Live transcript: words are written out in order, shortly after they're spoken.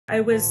I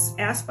was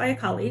asked by a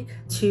colleague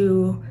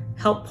to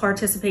help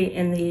participate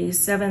in the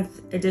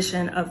 7th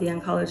edition of the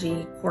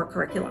oncology core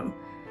curriculum.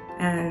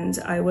 And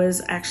I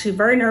was actually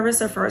very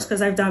nervous at first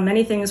because I've done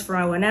many things for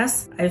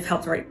ONS. I've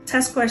helped write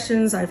test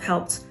questions, I've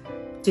helped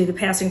do the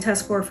passing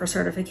test score for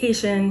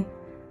certification,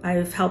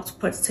 I've helped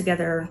put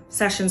together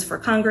sessions for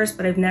Congress,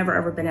 but I've never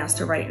ever been asked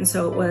to write. And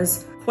so it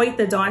was quite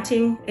the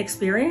daunting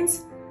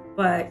experience,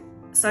 but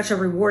such a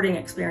rewarding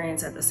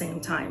experience at the same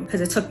time,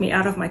 because it took me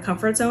out of my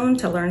comfort zone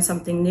to learn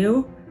something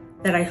new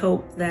that I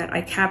hope that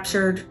I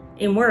captured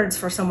in words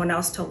for someone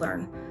else to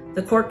learn.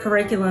 The core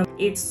curriculum,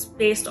 it's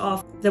based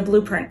off the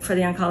blueprint for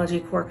the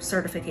oncology core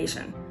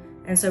certification.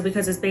 And so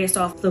because it's based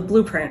off the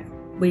blueprint,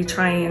 we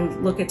try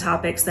and look at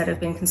topics that have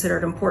been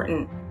considered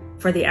important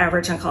for the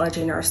average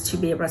oncology nurse to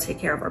be able to take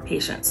care of our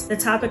patients. The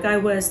topic I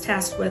was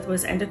tasked with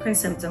was endocrine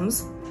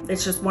symptoms.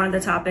 It's just one of the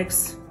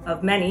topics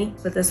of many,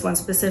 but this one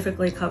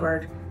specifically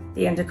covered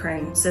the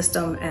endocrine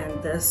system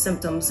and the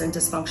symptoms and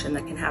dysfunction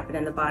that can happen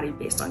in the body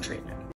based on treatment.